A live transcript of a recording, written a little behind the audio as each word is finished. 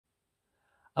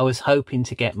I was hoping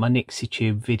to get my Nixie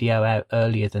Tube video out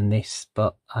earlier than this,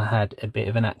 but I had a bit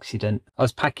of an accident. I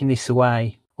was packing this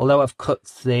away. Although I've cut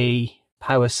the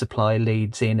power supply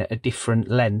leads in at a different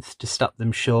length to stop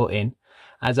them shorting,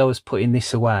 as I was putting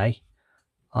this away,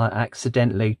 I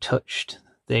accidentally touched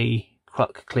the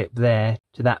crock clip there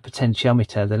to that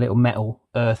potentiometer, the little metal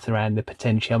earth around the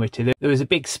potentiometer. There was a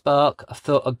big spark. I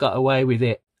thought I got away with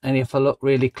it, and if I look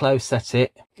really close at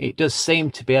it, it does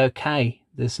seem to be okay.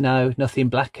 There's nothing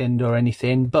blackened or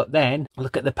anything, but then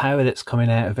look at the power that's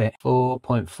coming out of it.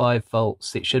 4.5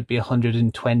 volts. It should be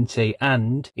 120,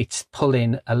 and it's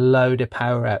pulling a load of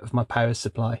power out of my power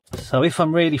supply. So if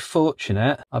I'm really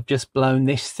fortunate, I've just blown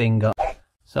this thing up.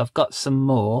 So I've got some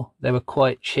more. They were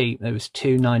quite cheap. There was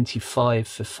 $2.95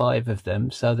 for 5 of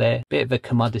them, so they're a bit of a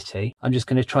commodity. I'm just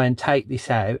going to try and take this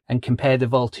out and compare the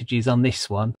voltages on this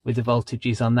one with the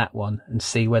voltages on that one and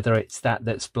see whether it's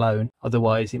that's blown.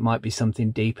 Otherwise it might be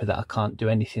something deeper that I can't do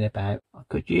anything about. I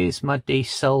could use my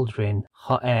desoldering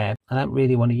hot air. I don't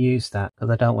really want to use that because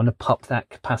I don't want to pop that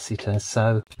capacitor,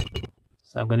 so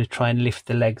I'm going to try and lift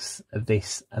the legs of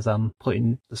this as I'm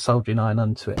putting the soldering iron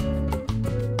onto it.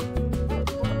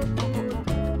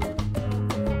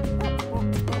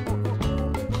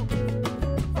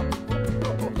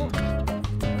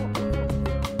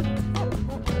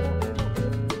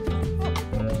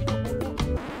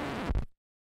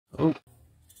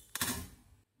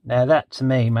 Now that to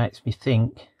me makes me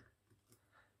think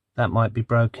that might be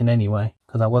broken anyway,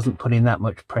 because I wasn't putting that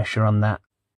much pressure on that.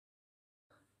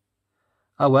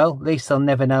 Oh well, at least I'll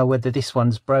never know whether this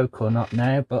one's broke or not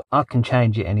now, but I can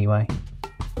change it anyway.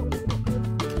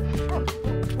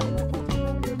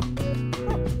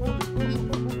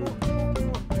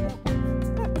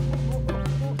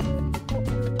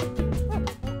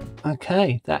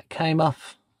 Okay, that came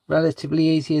off relatively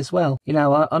easy as well. You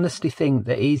know, I honestly think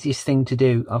the easiest thing to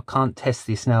do, I can't test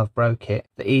this now I've broke it,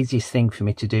 the easiest thing for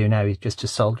me to do now is just to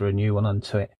solder a new one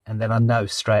onto it, and then I know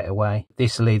straight away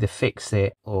this will either fix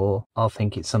it or I'll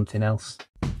think it's something else.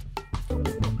 A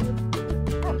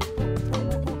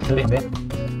little bit.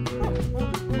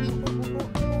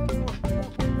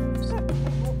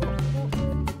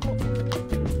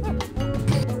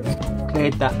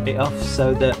 Cleared that bit off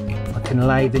so that I can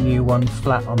lay the new one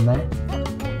flat on there.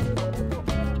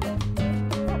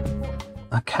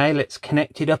 Okay, let's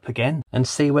connect it up again and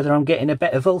see whether I'm getting a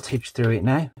better voltage through it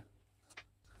now.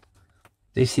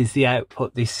 This is the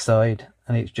output this side,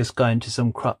 and it's just going to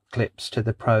some crock clips to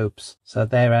the probes, so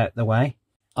they're out the way.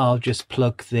 I'll just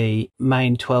plug the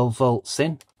main 12 volts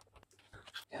in.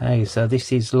 Okay, so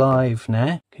this is live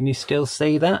now. Can you still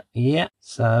see that? Yeah.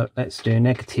 So let's do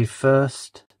negative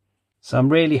first. So I'm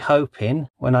really hoping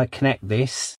when I connect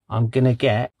this, I'm going to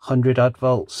get 100 odd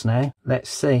volts now. Let's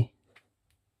see.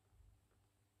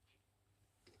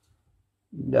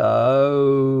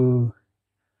 No.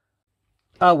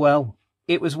 Oh well,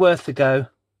 it was worth a go.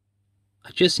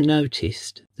 I just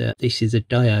noticed that this is a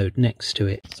diode next to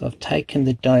it. So I've taken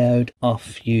the diode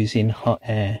off using hot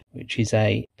air, which is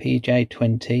a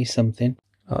PJ20 something.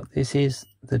 Oh, this is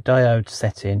the diode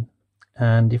setting,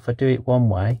 and if I do it one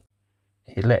way,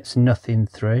 it lets nothing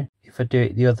through. If I do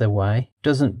it the other way, it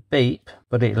doesn't beep,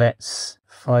 but it lets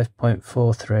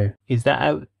 5.4 through. Is that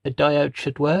how a diode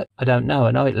should work? I don't know.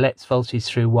 I know it lets voltage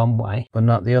through one way, but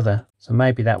not the other. So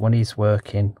maybe that one is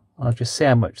working. I'll just see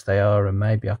how much they are, and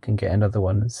maybe I can get another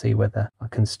one and see whether I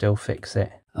can still fix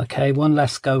it. Okay, one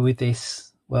last go with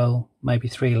this. Well, maybe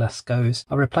 3 last goes.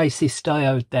 I'll replace this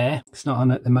diode there. It's not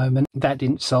on at the moment. That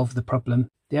didn't solve the problem.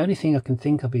 The only thing I can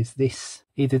think of is this,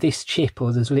 either this chip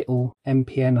or there's little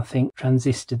MPN, I think,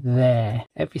 transistor there.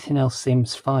 Everything else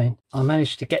seems fine. I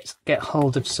managed to get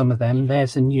hold of some of them.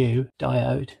 There's a new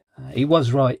diode. It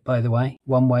was right, by the way.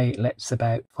 One way it lets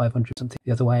about 500 something,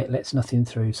 the other way it lets nothing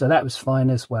through. So that was fine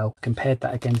as well. Compared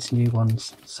that against new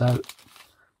ones. So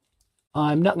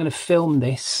I'm not going to film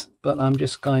this, but I'm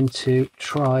just going to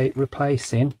try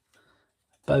replacing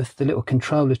both the little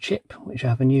controller chip, which I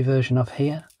have a new version of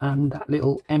here, and that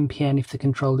little MPN if the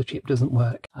controller chip doesn't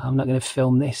work. I'm not going to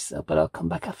film this, but I'll come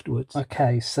back afterwards.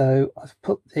 Okay, so I've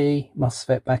put the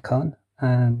MOSFET back on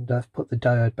and I've put the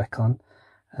diode back on.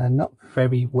 Not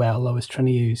very well. I was trying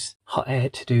to use hot air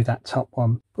to do that top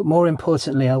one, but more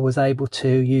importantly I was able to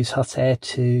use hot air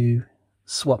to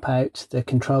swap out the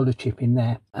controller chip in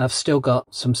there. I've still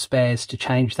got some spares to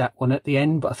change that one at the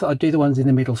end, but I thought I'd do the ones in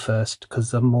the middle first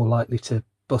because I'm more likely to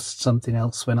bust something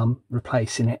else when I'm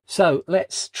replacing it. So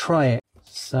let's try it.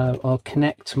 So I'll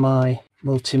connect my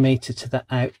multimeter to the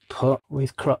output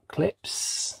with crock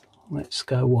clips. Let's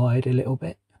go wide a little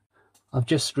bit. I've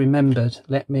just remembered,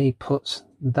 let me put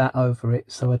that over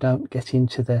it so I don't get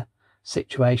into the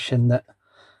situation that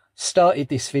started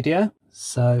this video,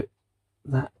 so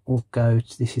that will go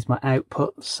to, this is my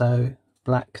output, so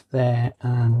black there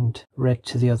and red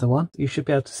to the other one. You should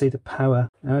be able to see the power.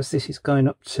 Now as this is going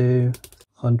up to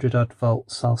 100 odd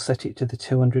volts, I'll set it to the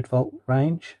 200 volt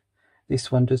range.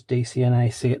 This one does DC and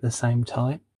AC at the same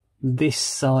time. This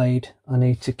side I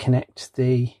need to connect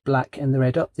the black and the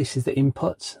red up. This is the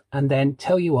input, and then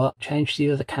tell you what, change the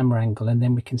other camera angle and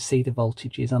then we can see the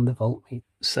voltages on the voltmeter.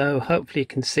 So hopefully you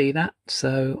can see that.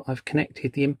 So I've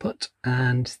connected the input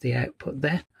and the output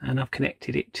there, and I've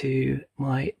connected it to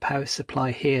my power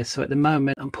supply here. So at the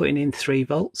moment I'm putting in 3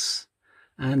 volts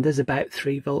and there's about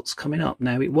 3 volts coming up.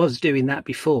 Now it was doing that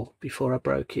before I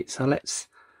broke it, so let's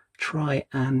try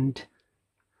and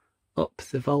up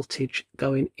the voltage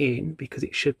going in, because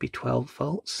it should be 12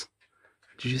 volts.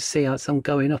 Did you see as I'm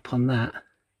going up on that,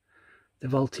 the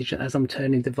voltage, as I'm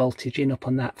turning the voltage in up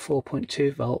on that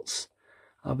 4.2 volts,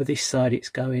 over this side it's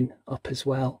going up as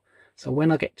well. So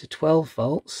when I get to 12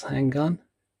 volts, hang on,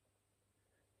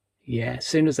 yeah, as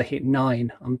soon as I hit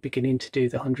 9 I'm beginning to do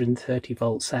the 130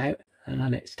 volts out, and now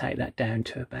let's take that down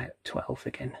to about 12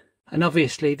 again. And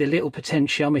obviously the little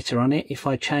potentiometer on it, if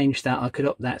I changed that, I could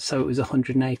up that so it was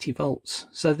 180 volts.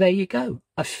 So there you go,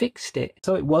 I fixed it.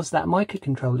 So it was that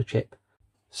microcontroller chip.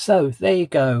 So there you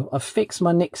go, I've fixed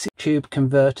my Nixie tube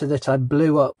converter that I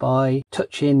blew up by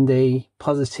touching the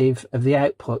positive of the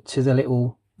output to the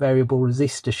little variable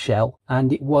resistor shell,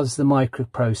 and it was the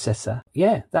microprocessor.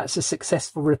 Yeah, that's a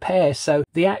successful repair. So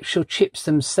the actual chips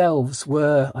themselves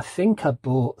were, I think I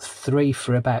bought 3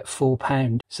 for about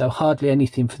 £4, so hardly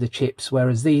anything for the chips,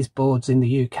 whereas these boards in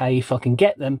the UK, if I can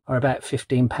get them, are about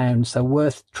 £15, so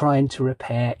worth trying to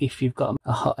repair if you've got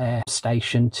a hot air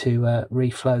station to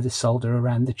reflow the solder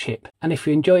around the chip. And if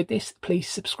you enjoyed this, please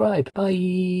subscribe.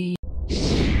 Bye.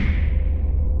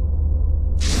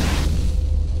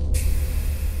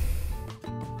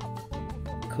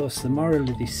 Of course, the moral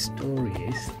of this story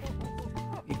is,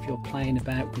 if you're playing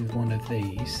about with one of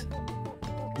these,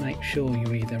 make sure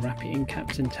you either wrap it in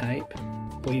Captain tape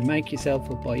or you make yourself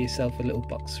or buy yourself a little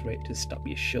box for it to stop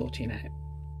you shorting out.